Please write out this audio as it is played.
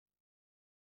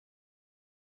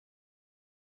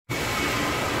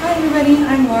everybody,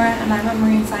 I'm Laura and I'm a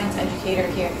marine science educator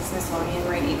here at the Smithsonian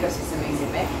Marine Ecosystems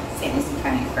Exhibit, Lucie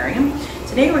County Aquarium.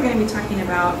 Today we're going to be talking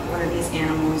about one of these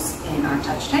animals in our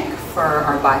touch tank for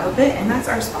our bio bit, and that's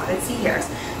our spotted sea hares.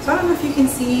 So I don't know if you can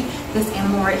see this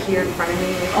animal right here in front of me.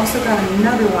 We've also got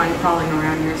another one crawling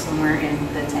around here somewhere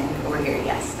in the tank over here,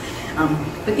 yes.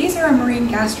 But these are a marine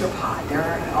gastropod.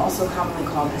 They're also commonly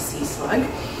called a sea slug.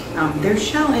 Their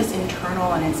shell is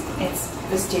internal and it's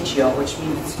vestigial, which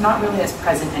means it's not really as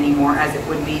present anymore as it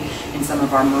would be in some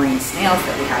of our marine snails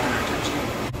that we have in our touch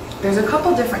tank. There's a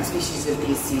couple different species of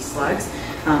these sea slugs.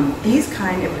 These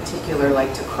kind in particular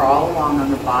like to crawl along on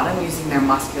the bottom using their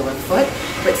muscular foot,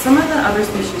 but some of the other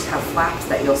species have flaps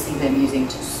that you'll see them using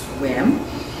to swim.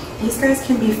 These guys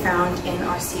can be found in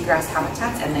our seagrass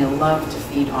habitats and they love to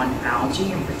feed on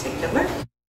algae in particular.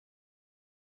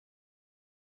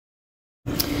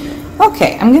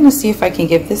 Okay, I'm going to see if I can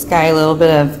give this guy a little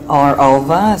bit of our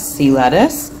ulva, sea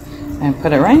lettuce. And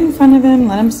put it right in front of him,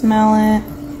 let him smell it.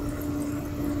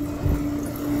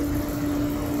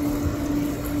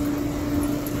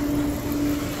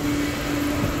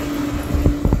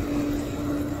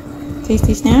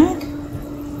 Tasty snack?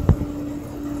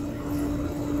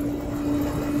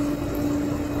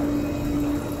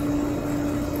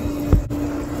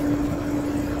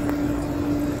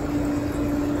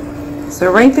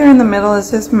 So right there in the middle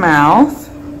is his mouth.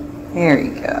 There he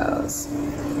goes.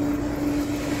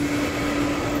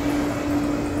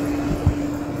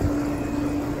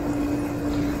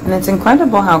 And it's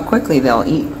incredible how quickly they'll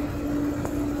eat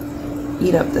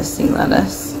up the sea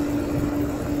lettuce.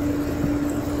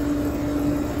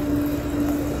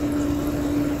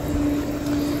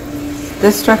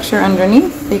 This structure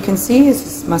underneath, you can see, is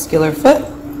his muscular foot.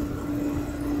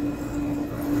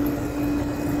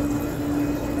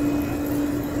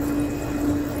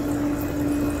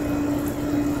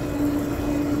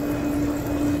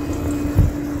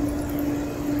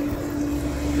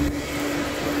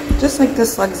 Just like the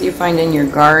slugs you find in your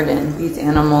garden, these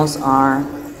animals are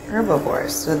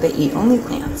herbivores, so they eat only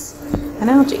plants and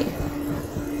algae.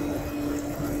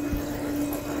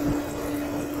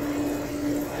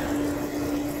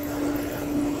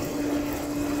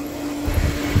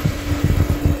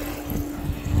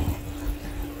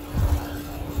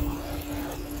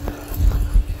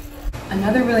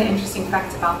 Another really interesting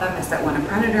fact about them is that when if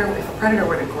a predator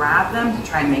were to grab them to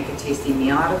try and make a tasty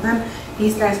meal out of them,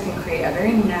 these guys can create a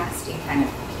very nasty kind of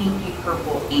pinky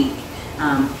purple ink.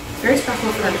 It's very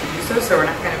stressful for them to do so we're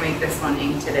not going to make this one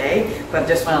ink today, but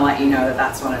just want to let you know that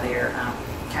that's one of their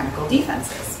chemical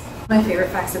defenses. My favorite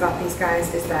facts about these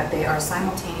guys is that they are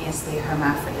simultaneously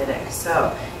hermaphroditic,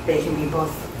 so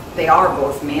they are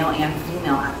both male and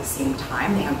female at the same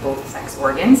time. They have both sex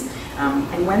organs,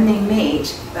 and when they mate,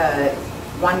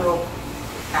 one will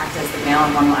act as the male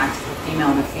and one will act as the female,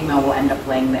 and the female will end up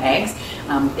laying the eggs.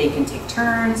 They can take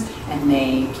turns and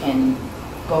they can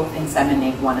both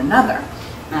inseminate one another.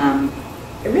 A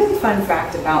really fun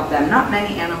fact about them, not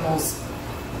many animals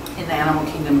in the animal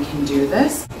kingdom can do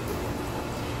this.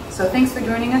 So thanks for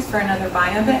joining us for another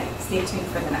bio bit. Stay tuned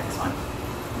for the next one.